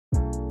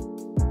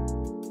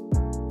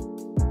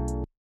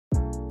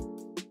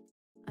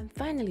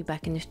finally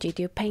back in the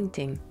studio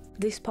painting.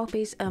 These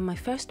poppies are my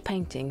first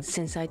painting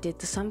since I did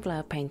the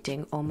sunflower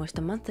painting almost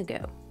a month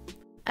ago.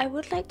 I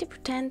would like to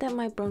pretend that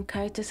my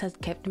bronchitis had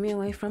kept me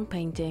away from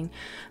painting,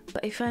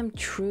 but if I'm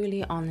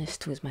truly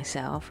honest with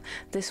myself,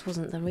 this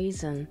wasn't the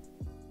reason.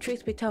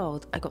 Truth be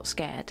told, I got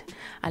scared.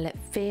 I let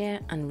fear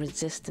and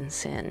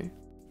resistance in.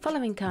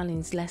 Following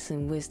Carlene's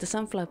lesson with the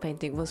sunflower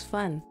painting was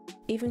fun.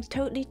 Even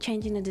totally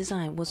changing the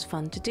design was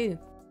fun to do.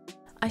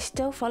 I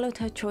still followed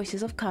her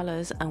choices of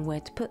colours and where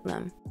to put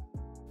them.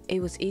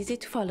 It was easy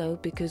to follow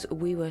because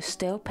we were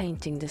still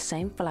painting the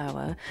same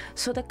flower,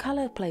 so the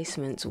colour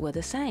placements were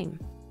the same.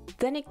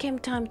 Then it came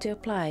time to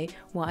apply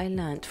what I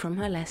learnt from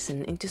her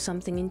lesson into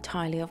something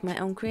entirely of my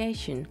own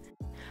creation.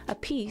 A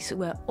piece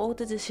where all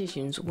the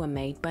decisions were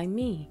made by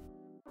me.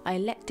 I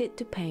elected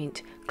to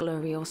paint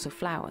Gloriosa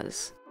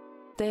flowers.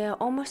 They are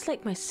almost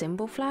like my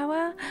symbol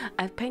flower.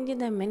 I've painted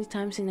them many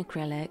times in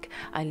acrylic.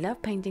 I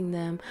love painting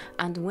them,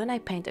 and when I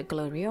paint a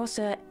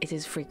Gloriosa, it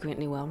is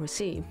frequently well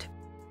received.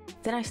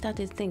 Then I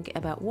started thinking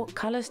about what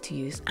colours to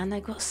use, and I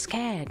got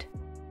scared.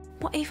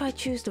 What if I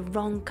choose the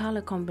wrong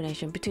colour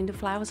combination between the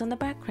flowers and the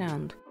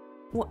background?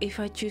 What if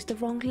I choose the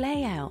wrong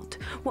layout?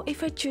 What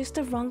if I choose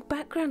the wrong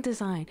background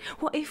design?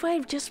 What if I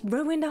just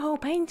ruin the whole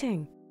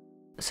painting?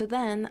 So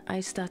then I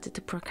started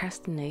to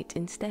procrastinate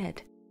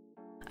instead.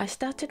 I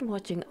started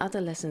watching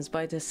other lessons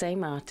by the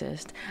same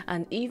artist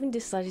and even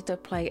decided to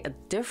apply a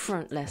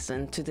different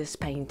lesson to this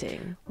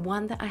painting,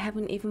 one that I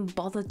haven't even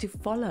bothered to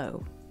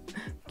follow.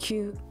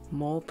 Cue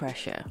more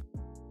pressure.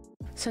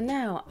 So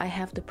now I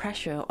have the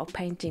pressure of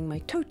painting my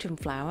totem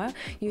flower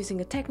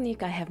using a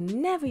technique I have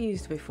never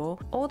used before,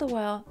 all the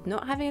while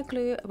not having a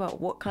clue about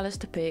what colours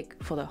to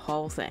pick for the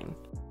whole thing.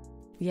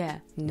 Yeah,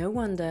 no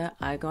wonder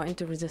I got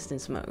into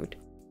resistance mode.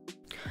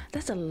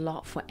 That's a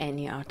lot for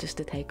any artist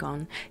to take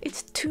on.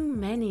 It's too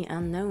many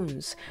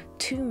unknowns,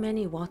 too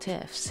many what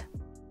ifs.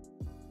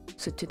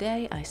 So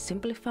today I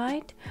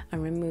simplified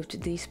and removed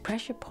these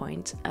pressure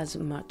points as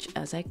much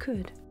as I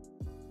could.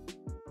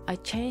 I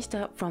changed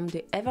up from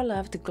the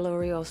ever-loved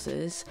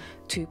Gloriosas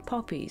to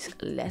Poppies,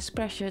 less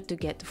pressure to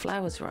get the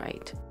flowers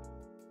right.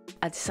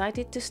 I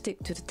decided to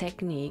stick to the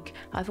technique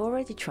I've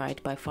already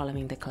tried by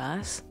following the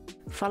class,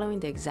 following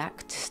the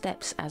exact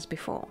steps as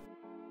before.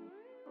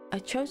 I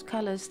chose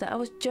colours that I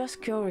was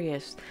just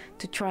curious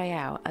to try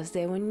out as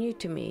they were new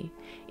to me,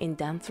 in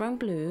Danthron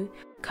Blue,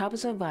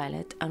 Carbozo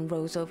Violet and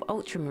Rose of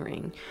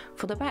Ultramarine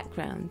for the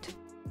background.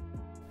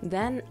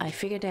 Then I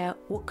figured out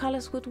what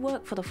colours would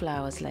work for the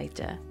flowers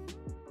later.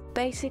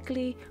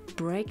 Basically,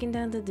 breaking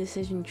down the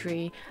decision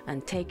tree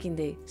and taking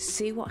the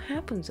see what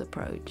happens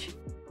approach.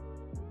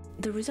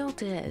 The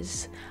result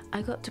is,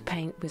 I got to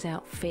paint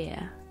without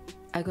fear.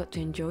 I got to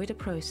enjoy the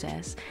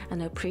process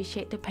and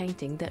appreciate the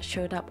painting that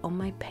showed up on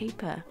my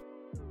paper.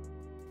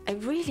 I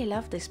really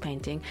love this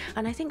painting,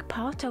 and I think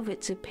part of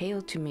its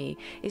appeal to me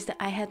is that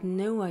I had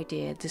no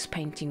idea this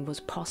painting was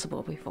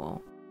possible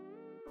before.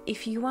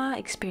 If you are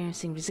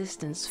experiencing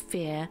resistance,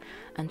 fear,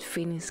 and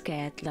feeling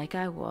scared like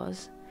I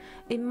was,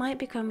 it might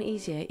become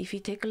easier if you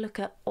take a look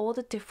at all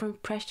the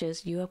different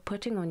pressures you are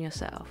putting on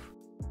yourself.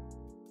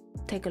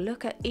 Take a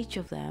look at each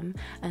of them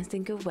and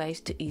think of ways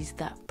to ease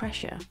that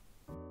pressure.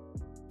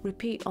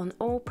 Repeat on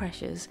all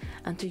pressures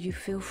until you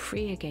feel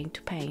free again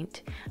to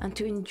paint and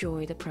to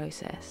enjoy the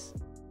process.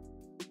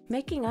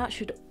 Making art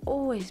should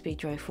always be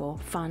joyful,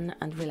 fun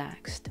and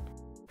relaxed.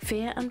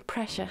 Fear and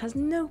pressure has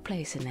no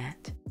place in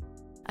it.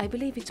 I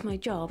believe it's my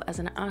job as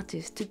an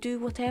artist to do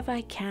whatever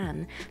I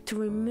can to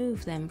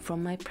remove them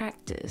from my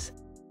practice,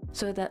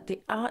 so that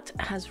the art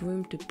has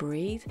room to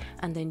breathe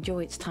and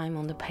enjoy its time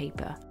on the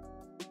paper.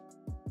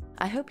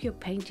 I hope your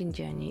painting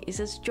journey is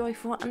as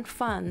joyful and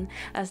fun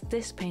as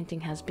this painting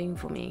has been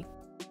for me.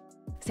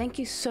 Thank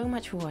you so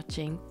much for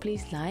watching.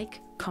 Please like,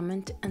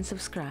 comment and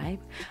subscribe,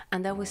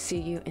 and I will see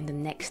you in the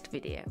next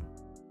video.